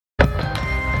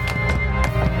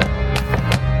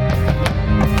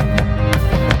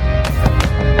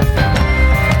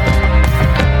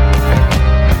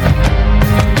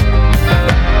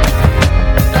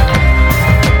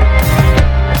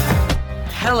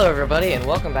Hello, everybody, and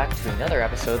welcome back to another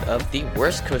episode of the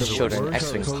Worst Coast Children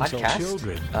X-Wing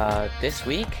podcast. This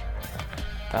week,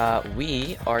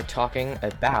 we are talking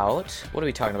about... What are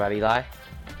we talking about, Eli?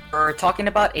 We're talking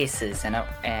about aces,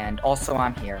 and also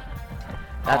I'm here.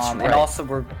 That's right. And also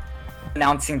we're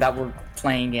announcing that we're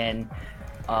playing in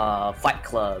Fight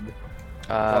Club.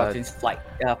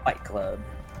 Fight Club.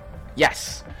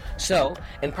 Yes. So,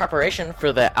 in preparation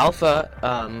for the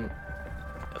Alpha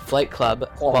Flight Club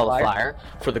qualifier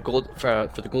for the Gold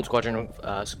Squadron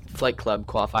Flight Club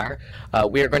qualifier,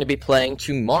 we are going to be playing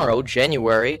tomorrow,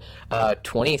 January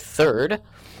 23rd,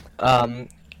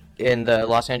 in the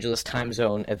Los Angeles time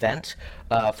zone event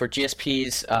for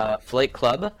GSP's Flight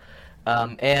Club.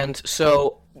 And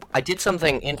so I did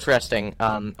something interesting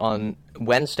on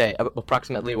Wednesday,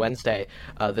 approximately Wednesday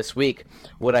this week.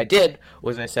 What I did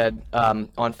was I said on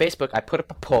Facebook, I put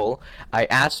up a poll. I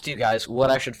asked you guys what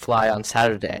I should fly on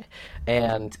Saturday.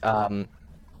 And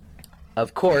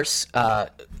of course,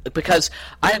 because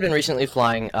I have been recently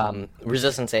flying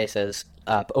Resistance Aces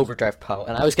Overdrive Poe,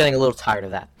 and I was getting a little tired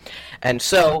of that. And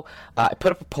so I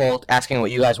put up a poll asking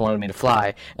what you guys wanted me to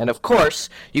fly. And of course,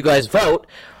 you guys vote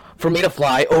for me to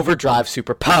fly Overdrive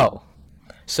Super Poe.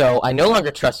 So I no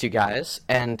longer trust you guys,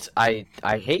 and I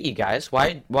hate you guys.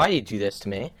 Why do you do this to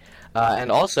me? And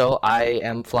also, I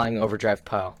am flying Overdrive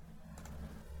Poe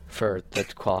for the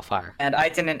qualifier. And I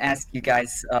didn't ask you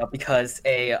guys because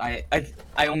I'm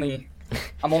only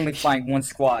flying one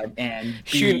squad, and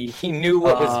B, he knew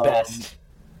what was best.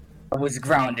 I was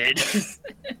grounded.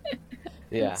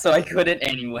 Yeah. So I couldn't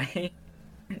anyway.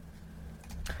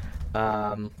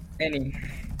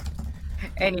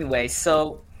 Anyway,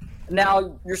 so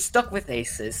now you're stuck with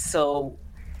aces. So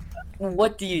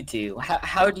what do you do?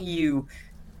 How do you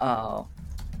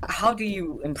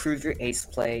improve your ace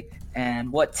play?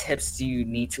 And what tips do you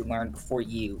need to learn before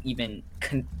you even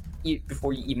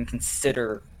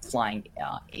consider flying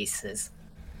aces?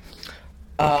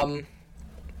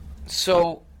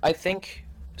 So I think.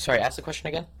 Sorry, ask the question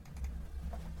again.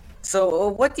 So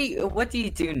what do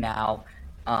you do now?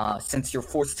 Since you're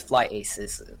forced to fly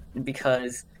aces,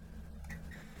 because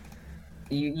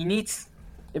you need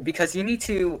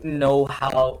to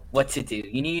know what to do.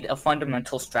 You need a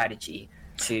fundamental strategy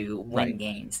to win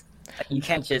games. You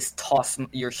can't just toss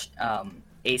your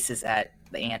aces at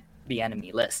the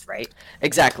enemy list, right?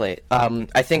 Exactly.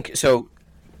 I think so.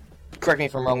 Correct me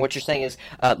if I'm wrong. What you're saying is,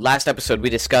 last episode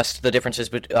we discussed the differences,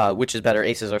 which is better,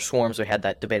 aces or swarms. We had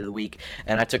that debate of the week,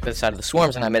 and I took the side of the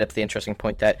swarms, and I made up the interesting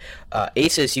point that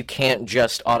aces, you can't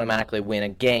just automatically win a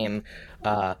game.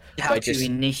 You have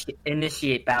to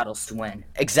initiate battles to win.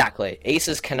 Exactly.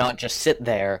 Aces cannot just sit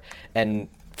there and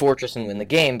fortress and win the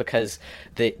game because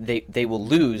they will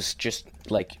lose just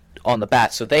like on the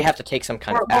bat, so they have to take some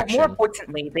kind of action. More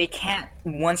importantly, they can't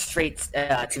one straight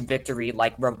to victory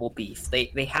like Rebel Beef.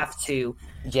 They have to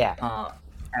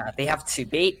they have to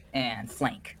bait and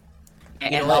flank.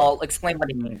 And I'll explain what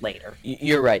I mean later.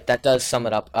 You're right. That does sum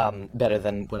it up better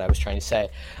than what I was trying to say.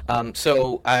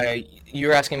 So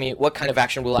you're asking me what kind of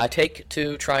action will I take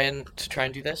to try and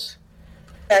do this?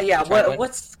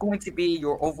 What's going to be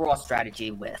your overall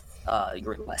strategy with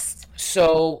your list?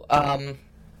 So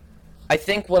I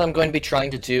think what I'm going to be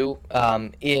trying to do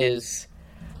is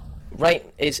right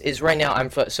now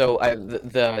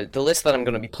the list that I'm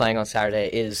going to be playing on Saturday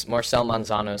is Marcel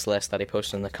Manzano's list that he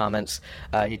posted in the comments.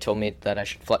 He told me that I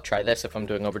should try this if I'm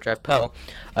doing Overdrive Poe.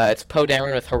 It's Poe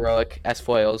Dameron with Heroic, S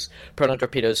foils, Proton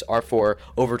Torpedoes, R4,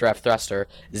 Overdrive Thruster,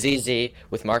 ZZ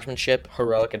with Marksmanship,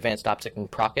 Heroic, Advanced Optic, and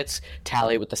Prockets,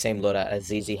 Tally with the same loadout as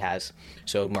ZZ has.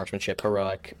 So Marksmanship,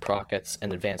 Heroic, Prockets,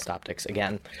 and Advanced Optics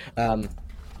again.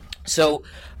 So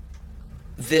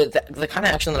the kind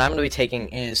of action that I'm going to be taking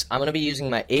is I'm going to be using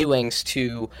my A-wings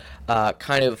to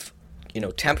kind of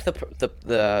tempt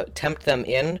tempt them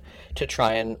in to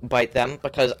try and bite them,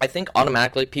 because I think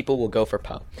automatically people will go for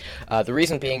Poe. The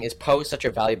reason being is Poe is such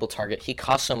a valuable target. He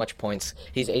costs so much points.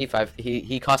 He's 85.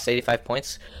 He costs 85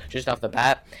 points just off the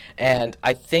bat, and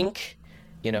I think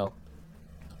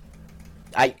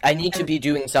I need to be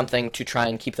doing something to try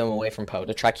and keep them away from Poe,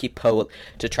 to try to keep Poe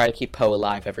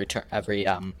alive every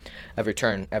game.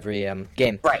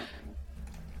 Right.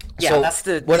 Yeah, so that's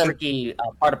the tricky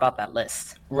part about that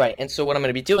list. Right, and so what I'm going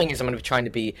to be doing is I'm going to be trying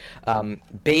to be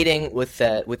baiting with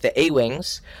the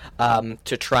A-wings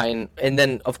to try and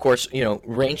then of course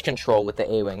range control with the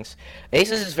A-wings.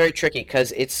 Aces is very tricky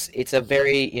because it's a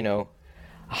very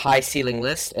high ceiling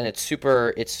list, and it's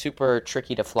super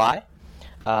tricky to fly.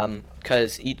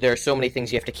 because there are so many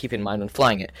things you have to keep in mind when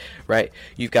flying it, right?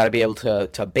 You've got to be able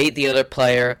to bait the other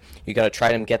player. You got to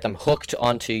try to get them hooked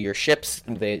onto your ships.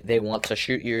 They want to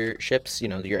shoot your ships,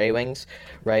 your A-wings,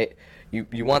 right?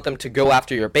 You want them to go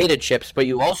after your baited ships, but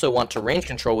you also want to range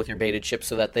control with your baited ships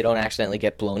so that they don't accidentally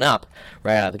get blown up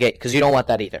right out of the gate, because you don't want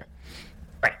that either.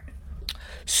 Right.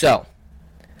 So,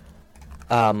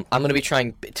 I'm going to be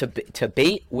trying to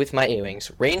bait with my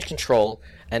A-wings, range control,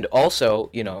 and also,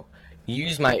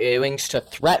 use my A-wings to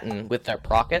threaten with their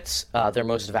prockets, their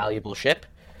most valuable ship,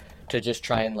 to just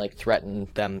try and threaten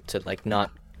them to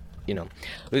not.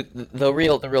 The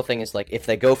real thing is if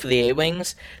they go for the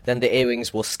A-wings, then the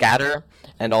A-wings will scatter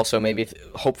and also maybe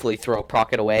hopefully throw a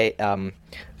procket away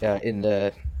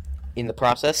in the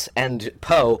process, and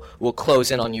Poe will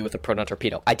close in on you with a proton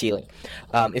torpedo, ideally.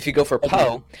 If you go for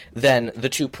Poe, then the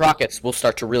 2 prockets will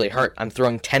start to really hurt. I'm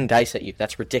throwing 10 dice at you.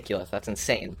 That's ridiculous. That's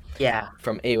insane. Yeah.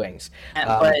 From A-wings.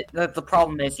 But the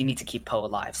problem is you need to keep Poe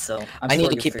alive, so I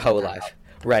need to keep Poe alive.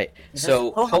 Right.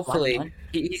 So hopefully...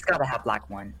 He's got to have black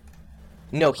one.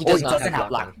 No, he does not doesn't have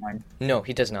black one. one. No,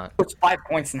 he does not. It's 5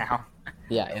 points now.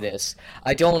 Yeah, it is.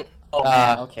 I don't... Oh,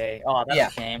 man, okay. Oh,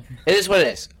 that's a shame. It is what it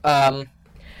is.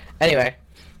 Anyway.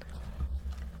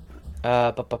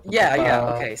 Yeah,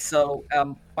 okay. So,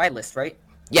 my list, right?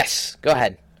 Yes, go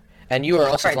ahead. And you are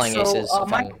also flying aces,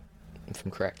 if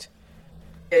I'm correct.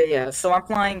 Yeah, so I'm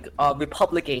flying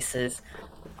Republic aces,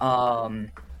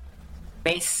 Mace,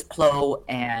 Plo,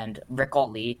 and Rick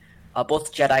Ali.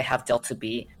 Both Jedi have Delta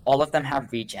B. All of them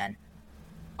have regen.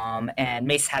 And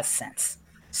Mace has sense.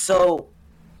 So,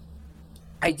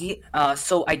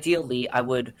 ideally, I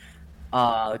would,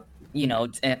 my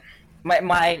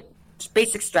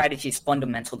basic strategy is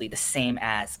fundamentally the same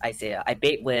as Isaiah. I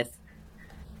bait with,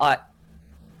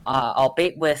 I'll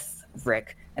bait with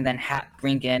Rick, and then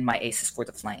bring in my aces for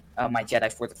the flank, my Jedi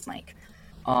for the flank.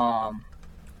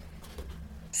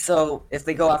 So if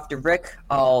they go after Rick,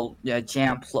 I'll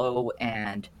jam Plo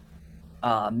and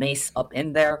Mace up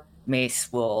in there.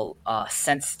 Mace will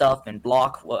sense stuff and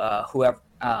block whoever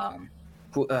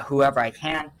I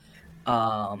can.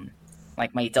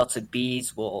 My Delta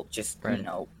Bs will just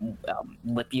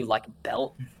whip you like a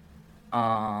belt.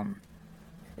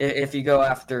 If you go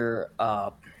after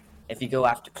Plo,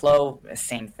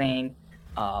 same thing.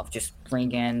 Just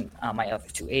bring in my other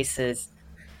 2 aces.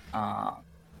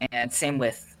 And same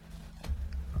with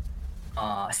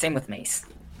Mace.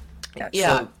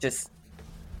 Yeah.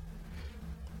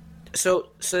 So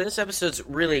this episode's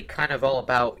really kind of all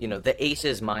about the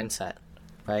aces mindset,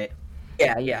 right?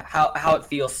 Yeah. How it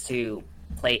feels to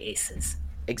play aces.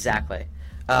 Exactly.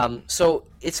 So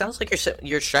it sounds like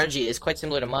your strategy is quite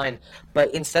similar to mine,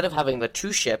 but instead of having the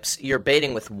 2 ships, you're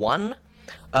baiting with 1.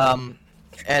 And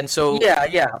so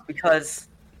yeah. Because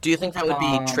do you think that would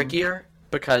be trickier?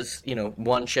 Because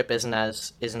 1 ship isn't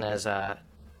as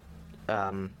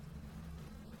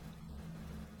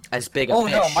big a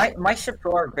fish. No, my ships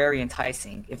are very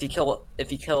enticing. If you kill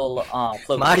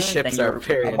Plo my Koon, ships then are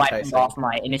very wiping off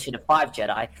my Initiative 5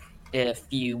 Jedi. If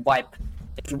you wipe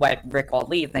Rick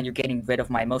Ali, then you're getting rid of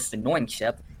my most annoying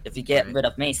ship. If you get rid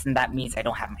of Mace, then that means I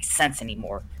don't have my sense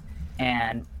anymore.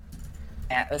 And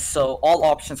so all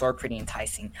options are pretty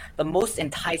enticing. The most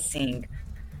enticing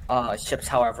ships,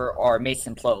 however, are Mace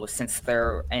and Plo, since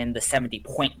they're in the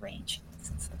 70-point range.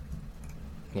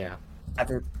 Yeah.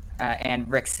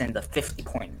 And Rick's in the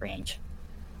 50-point range.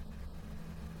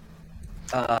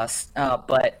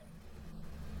 Alright.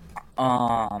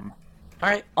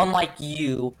 Unlike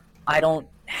you, I don't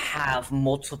have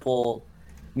multiple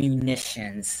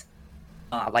munitions,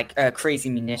 crazy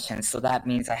munitions, so that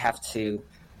means I have to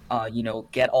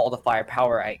get all the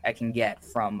firepower I can get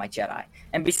from my Jedi.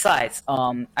 And besides,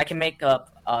 I can make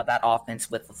up that offense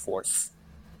with the Force.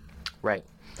 Right.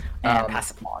 And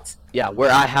passive mods. Yeah,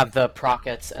 where I have the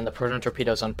prockets and the proton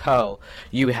torpedoes on Poe,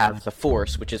 you have the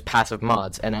Force, which is passive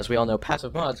mods. And as we all know,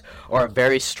 passive mods are a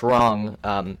very strong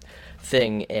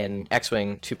thing in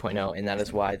X-Wing 2.0, and that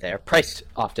is why they're priced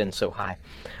often so high.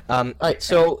 Alright,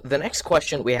 so the next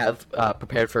question we have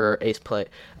prepared for Ace Play,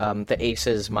 the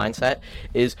Aces mindset,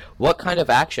 is what kind of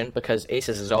action, because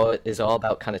Aces is all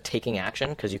about kind of taking action,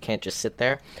 because you can't just sit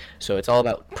there, so it's all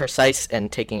about precise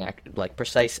and taking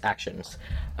precise actions.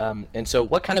 And so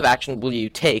what kind of action will you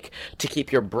take to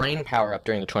keep your brain power up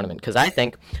during the tournament? Because I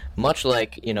think, much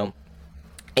like,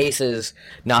 Aces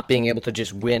not being able to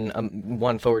just win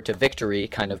one forward to victory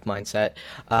kind of mindset,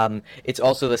 it's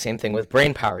also the same thing with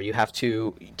brain power. You have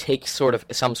to take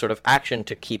some sort of action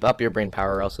to keep up your brain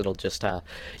power, or else it'll just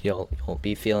you'll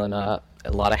be feeling a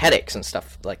lot of headaches and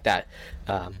stuff like that.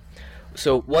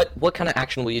 So what kind of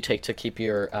action will you take to keep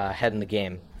your head in the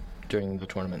game during the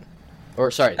tournament? Or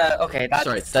sorry. Okay,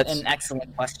 that's that's an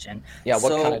excellent question. Yeah,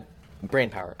 what So, kind of brain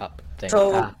power up thing?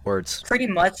 So Words. pretty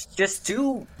much just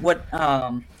do what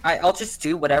I'll just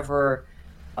do whatever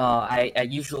I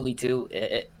usually do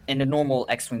in a normal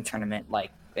X-Wing tournament,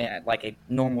 like a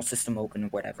normal system open or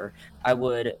whatever. I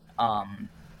would I'll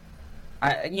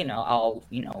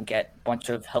get a bunch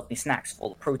of healthy snacks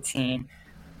full of protein,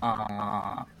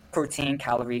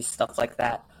 calories, stuff like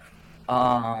that.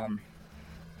 Um,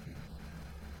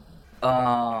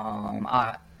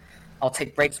 I'll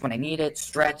take breaks when I need it,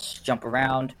 stretch, jump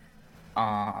around.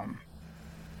 Um,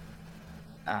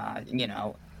 you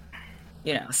know,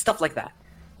 stuff like that.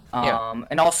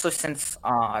 And also since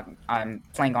I'm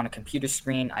playing on a computer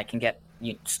screen, I can get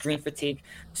screen fatigue.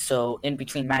 So in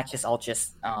between matches, I'll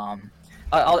just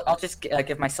I'll just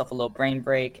give myself a little brain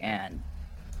break and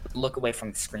look away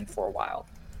from the screen for a while.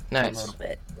 Nice. A little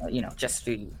bit, just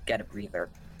to get a breather.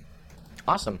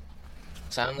 Awesome.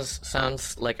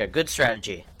 Sounds like a good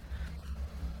strategy.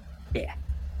 Yeah.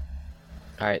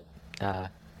 All right.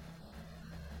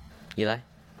 Eli?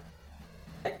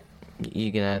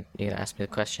 You gonna ask me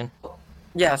the question?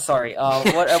 Yeah, sorry.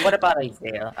 What about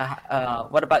Isaiah?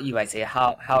 What about you, Isaiah?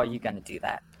 How are you gonna do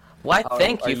that? Why,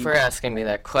 thank you for asking me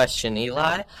that question,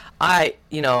 Eli. I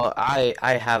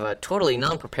have a totally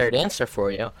non-prepared answer for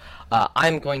you.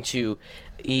 I'm going to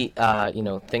eat,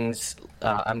 things.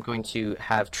 I'm going to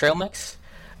have trail mix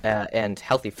and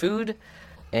healthy food,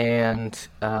 and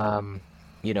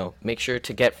make sure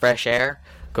to get fresh air.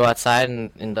 Go outside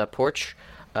in the porch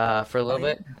for a little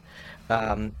bit.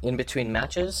 In between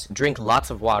matches, drink lots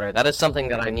of water. That is something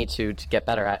that I need to get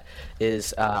better at.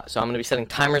 So I'm going to be setting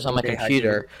timers on my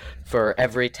computer for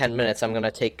every 10 minutes. I'm going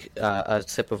to take a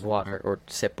sip of water, or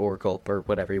sip or gulp, or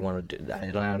whatever you want to do.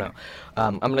 I don't know.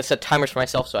 I'm going to set timers for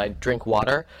myself so I drink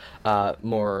water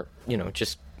more.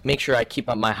 Just make sure I keep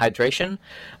up my hydration.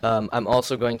 I'm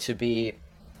also going to be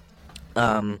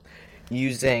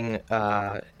using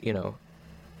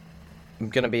I'm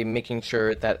gonna be making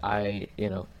sure that I,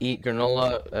 eat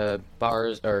granola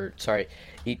bars,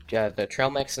 eat the trail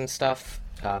mix and stuff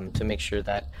to make sure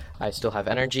that I still have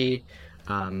energy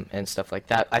and stuff like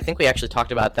that. I think we actually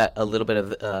talked about that a little bit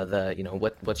of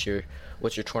what's your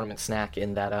tournament snack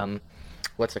in that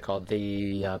what's it called,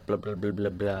 the blah blah blah blah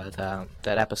blah,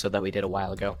 that episode that we did a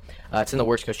while ago. It's in the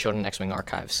Worst Coast Children X-Wing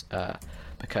archives.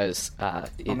 Because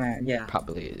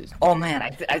probably is. Oh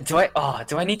man, do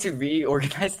I need to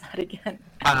reorganize that again?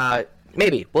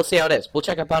 Maybe we'll see how it is. We'll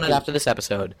check up on it after this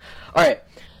episode. All right,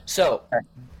 so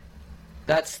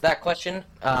that's that question.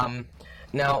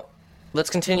 Now let's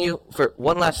continue for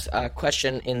one last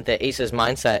question in the Aces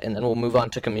mindset, and then we'll move on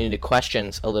to community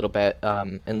questions a little bit.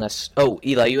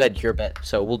 Eli, you had your bit,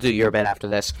 so we'll do your bit after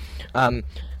this.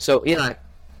 So Eli,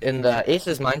 in the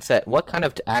Aces mindset, what kind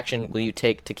of action will you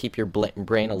take to keep your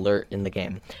brain alert in the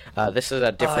game? This is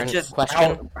a different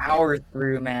question. Power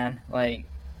through, man. Like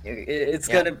it's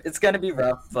gonna be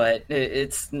rough, but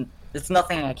it's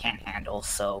nothing I can't handle.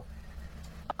 So,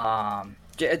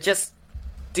 just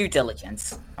due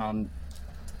diligence.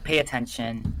 Pay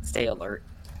attention. Stay alert.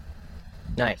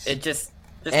 Nice. It just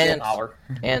power.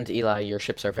 And Eli, your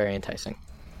ships are very enticing.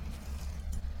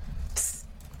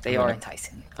 They are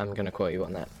enticing. I'm going to quote you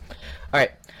on that. All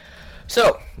right.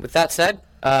 So, with that said,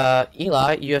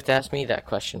 Eli, you have to ask me that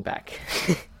question back.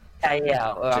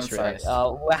 I'm sorry.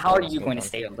 How are you going to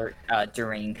stay alert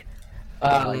during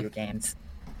your games?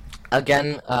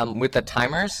 Again, with the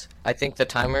timers, I think the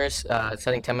timers,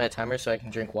 setting 10-minute timers so I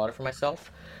can drink water for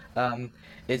myself,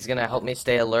 is going to help me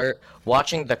stay alert.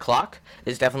 Watching the clock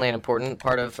is definitely an important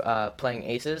part of playing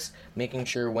Aces, making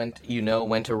sure when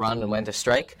to run and when to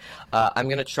strike. I'm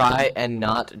going to try and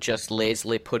not just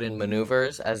lazily put in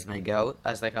maneuvers as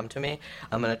they come to me.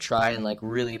 I'm going to try and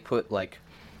really put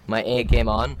my A game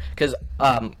on, because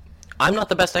I'm not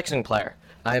the best X-Wing player.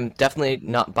 I'm definitely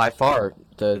not by far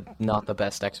not the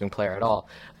best X-Wing player at all.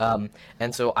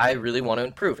 And so I really want to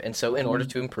improve. And so in order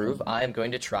to improve, I am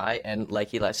going to try and,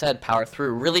 like Eli said, power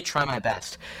through, really try my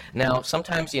best. Now,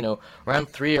 sometimes, round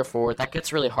 3 or 4, that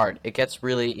gets really hard. It gets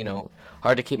really,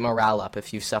 hard to keep morale up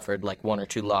if you've suffered 1 or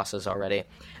 2 losses already.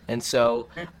 And so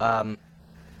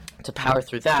to power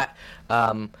through that,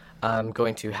 I'm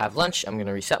going to have lunch, I'm going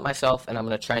to reset myself, and I'm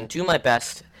going to try and do my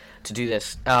best to do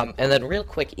this. And then real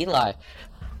quick, Eli,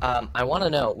 I want to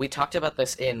know, we talked about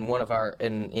this in one of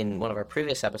our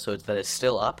previous episodes that is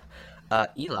still up.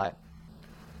 Eli,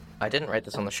 I didn't write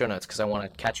this on the show notes because I want to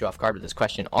catch you off guard with this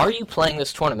question. Are you playing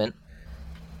this tournament?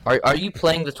 Are you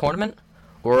playing the tournament,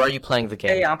 or are you playing the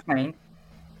game? Yeah, I'm playing.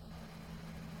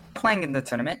 Playing in the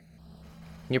tournament.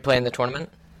 You're playing the tournament?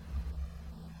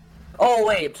 Oh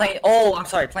wait, playing. Oh, I'm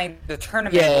sorry, playing the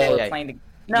tournament or playing the.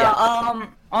 No,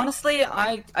 honestly,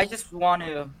 I just want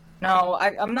to. No,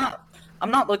 I'm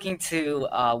not looking to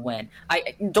win.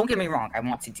 I don't get me wrong. I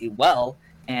want to do well,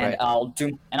 and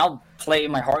I'll play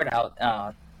my heart out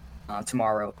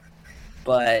tomorrow.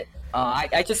 But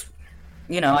I just,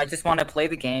 I just want to play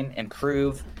the game,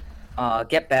 improve,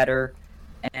 get better,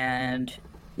 and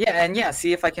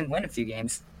see if I can win a few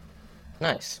games.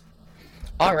 Nice.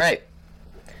 All right.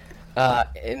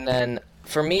 And then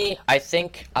for me, I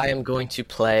think I am going to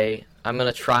play. I'm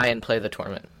going to try and play the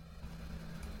tournament.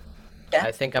 Yeah.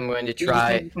 I think I'm going to try.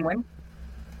 Do you think you can win?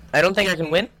 I don't think I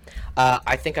can win.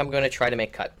 I think I'm going to try to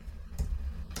make cut,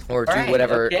 or do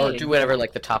whatever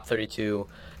like the top 32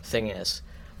 thing is.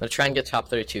 I'm going to try and get top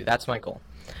 32. That's my goal.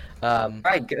 All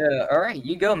right,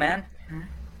 you go, man.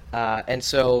 And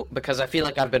so, because I feel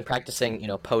like I've been practicing,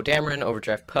 Poe Dameron,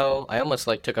 Overdrive Poe, I almost,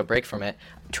 took a break from it.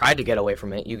 Tried to get away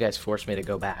from it. You guys forced me to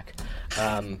go back.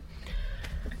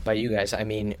 By you guys, I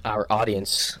mean our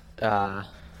audience.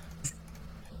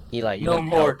 Eli, you no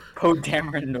more. Poe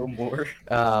Dameron, no more.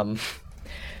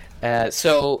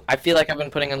 So, I feel like I've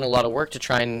been putting in a lot of work to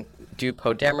try and do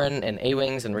Poe Dameron and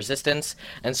A-Wings and Resistance,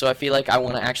 and so I feel like I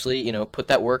want to actually, put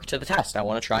that work to the test. I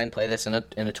want to try and play this in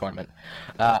a tournament.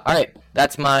 All right,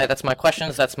 that's my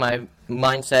questions. That's my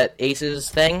mindset aces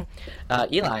thing.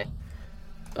 Eli,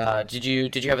 did you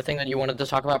have a thing that you wanted to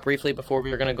talk about briefly before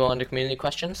we were going to go on to community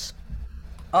questions?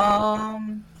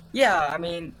 Yeah, I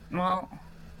mean, well,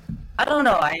 I don't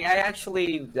know. I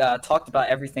actually talked about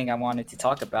everything I wanted to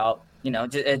talk about.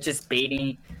 Just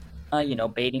baiting,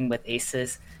 baiting with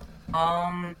aces.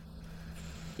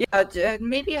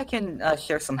 Maybe I can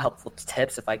share some helpful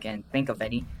tips if I can think of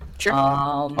any. Sure.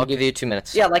 I'll give you 2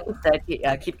 minutes. Yeah, like you said,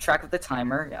 keep track of the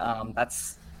timer.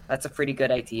 That's a pretty good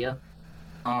idea.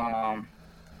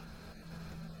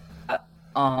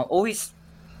 Always.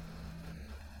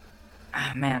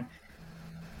 Man.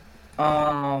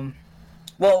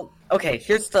 Well, okay.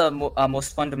 Here's the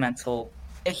most fundamental.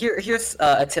 Here's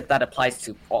a tip that applies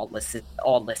to all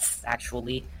lists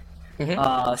actually.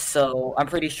 Mm-hmm. So I'm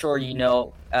pretty sure a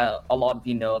lot of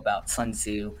you know about Sun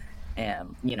Tzu,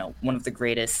 and one of the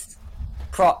greatest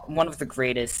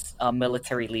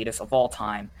military leaders of all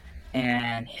time,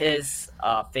 and his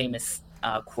famous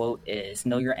quote is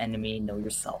 "Know your enemy, know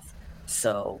yourself."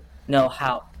 So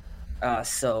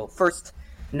first,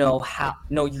 know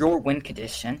your win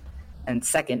condition, and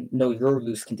second, know your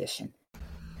lose condition.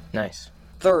 Nice.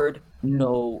 Third,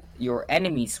 know your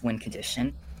enemy's win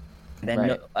condition.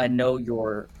 Then know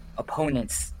your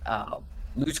opponent's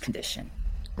lose condition.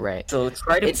 Right. So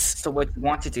so what you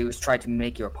want to do is try to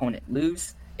make your opponent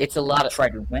lose. It's a lot of try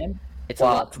to win.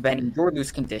 While preventing your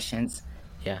lose conditions.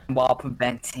 Yeah. While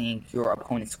preventing your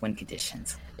opponent's win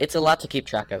conditions. It's a lot to keep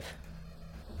track of.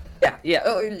 Yeah.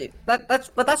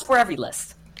 That's for every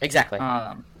list. Exactly.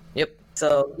 Yep.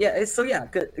 So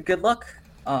good luck.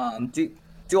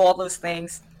 Do all those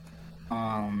things.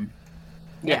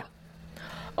 Yeah.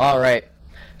 All right.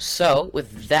 So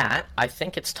with that, I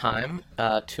think it's time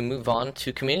to move on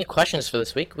to community questions for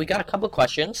this week. We got a couple of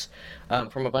questions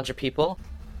from a bunch of people.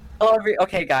 Oh,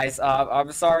 okay, guys.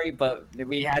 I'm sorry, but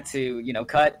we had to,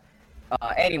 cut.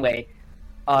 Anyway,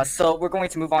 so we're going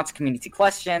to move on to community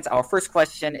questions. Our first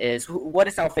question is, what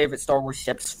is our favorite Star Wars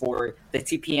ships for the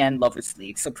TPN Lovers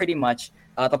League? So pretty much,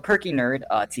 the Perky Nerd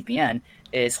TPN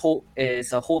is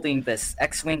holding this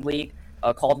X-Wing league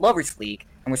called Lovers League,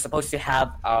 and we're supposed to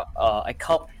have a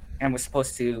cup, and we're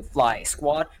supposed to fly a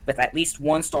squad with at least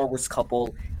one Star Wars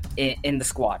couple in the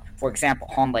squad. For example,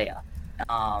 Han Leia.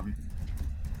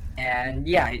 And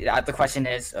yeah, the question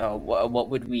is, what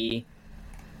would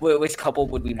which couple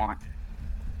would we want?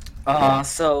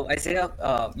 So Isaiah,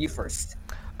 you first.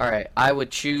 All right, I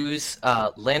would choose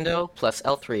Lando plus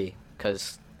L3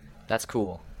 because that's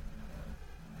cool.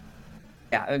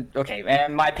 Yeah. Okay,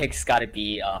 and my pick's got to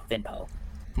be Finpo.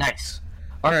 Nice.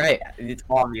 All right. Yeah, it's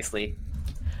obviously.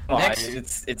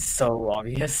 It's so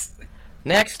obvious.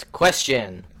 Next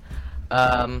question.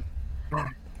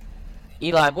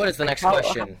 Eli, what is the next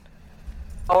question?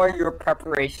 How are your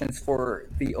preparations for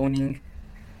the owning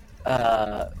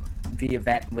the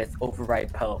event with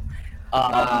Override Poe?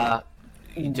 Watch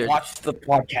the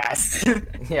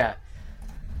podcast. Yeah.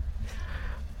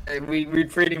 We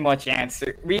pretty much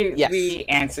answered. We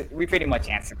pretty much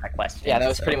answered that question. Yeah, that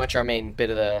was pretty much our main bit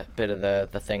of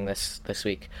the thing this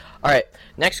week. All right,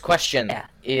 next question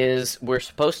is we're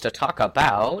supposed to talk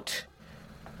about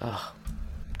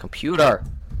computer.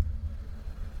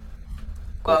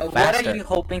 What are you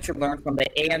hoping to learn from the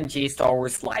AMG Star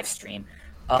Wars live stream?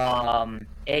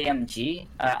 AMG,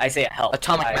 Isaiah, help.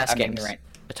 Atomic Mass Games.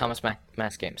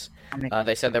 Mass Games.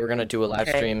 They said they were going to do a live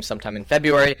stream sometime in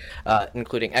February,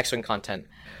 including X-Wing content.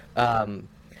 I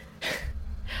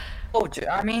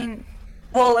mean,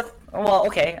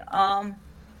 okay.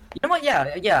 You know what?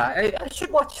 Yeah. I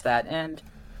should watch that, and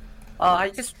I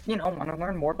just want to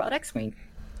learn more about X-Wing.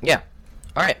 Yeah.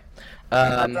 All right.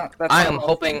 I am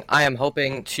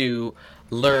hoping to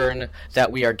learn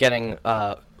that we are getting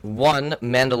 1,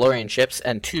 Mandalorian ships,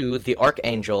 and 2, the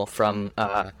Archangel from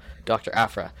Dr.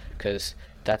 Aphra, because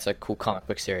that's a cool comic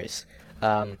book series.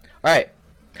 All right.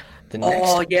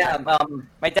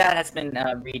 My dad has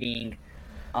been reading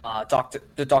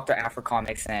the Dr. Aphra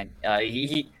comics, and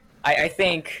I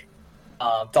think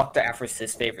Dr. Aphra is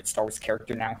his favorite Star Wars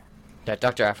character now. Yeah,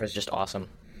 Dr. Aphra is just awesome.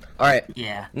 All right.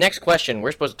 Yeah. Next question.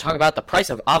 We're supposed to talk about the price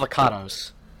of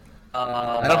avocados.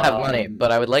 I don't have money,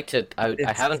 but I would like to.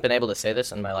 I haven't been able to say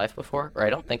this in my life before, or I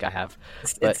don't think I have.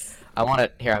 But I want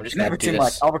to. Here, I'm just going to do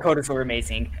this. Never too much. Avocados are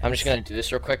amazing. I'm just going to do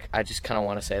this real quick. I just kind of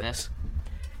want to say this.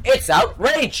 It's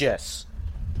outrageous.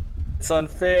 It's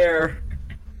unfair.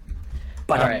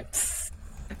 But all right.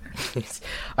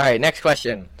 All right. Next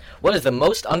question. What is the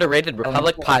most underrated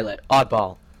Republic pilot?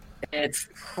 Oddball. It's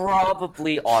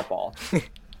probably Oddball.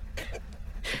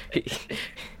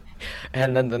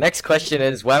 And then the next question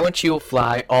is, why won't you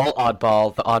fly all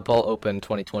Oddball, the Oddball Open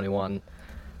 2021? Is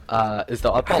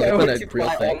the Oddball Open a real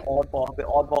thing? The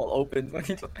Oddball Open.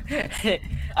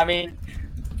 I mean,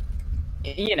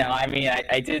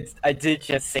 I did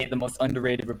just say the most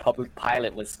underrated Republic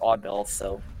pilot was Oddball,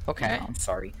 so okay. I'm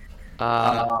sorry.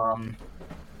 I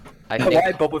think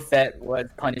why Boba Fett was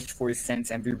punished for his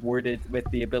sins and rewarded with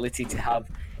the ability to have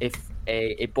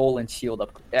a bowl and shield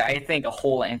up. I think a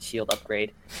hole and shield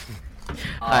upgrade.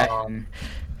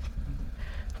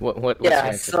 What's the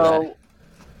answer to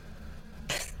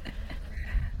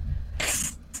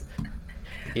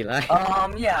that? Eli?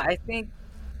 I think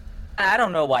I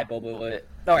don't know why Boba would.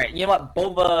 All right, you know what?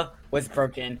 Boba was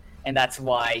broken, and that's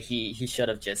why he should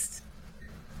have just.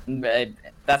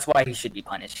 That's why he should be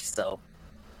punished. So.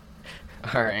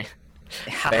 All right.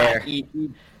 Fair. Eat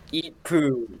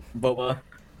poo, Boba.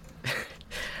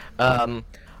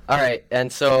 All right,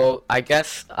 and so I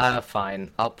guess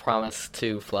fine. I'll promise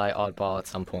to fly Oddball at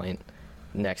some point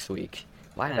next week.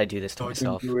 Why did I do this to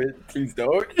myself? Don't do it. Please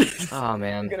don't. Oh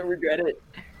man, I'm gonna regret it.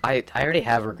 I already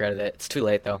have regretted it. It's too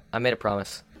late though. I made a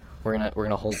promise. We're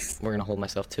gonna hold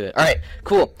myself to it. All right,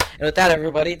 cool. And with that,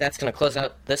 everybody, that's gonna close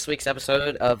out this week's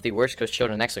episode of the Worst Coast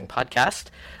Children X-Wing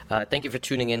podcast. Thank you for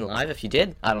tuning in live. If you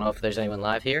did, I don't know if there's anyone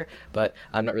live here, but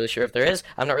I'm not really sure if there is.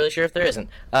 I'm not really sure if there isn't.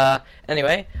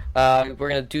 Anyway, we're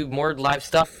gonna do more live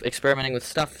stuff, experimenting with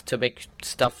stuff to make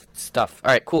stuff.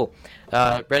 All right, cool.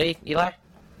 Ready, Eli?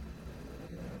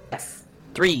 Yes.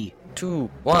 3, 2,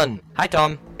 1. Hi,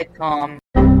 Tom. Hey, Tom.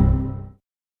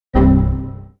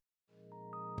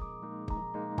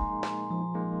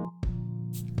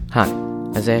 Hi,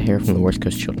 Isaiah here from the Worst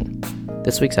Coast Children.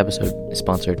 This week's episode is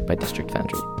sponsored by District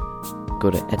Foundry.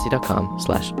 Go to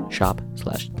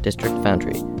etsy.com/shop/District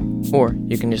Foundry, or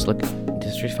you can just look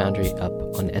District Foundry up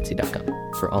on etsy.com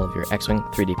for all of your X-Wing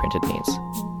 3D printed needs.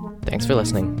 Thanks for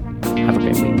listening. Have a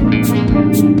great week.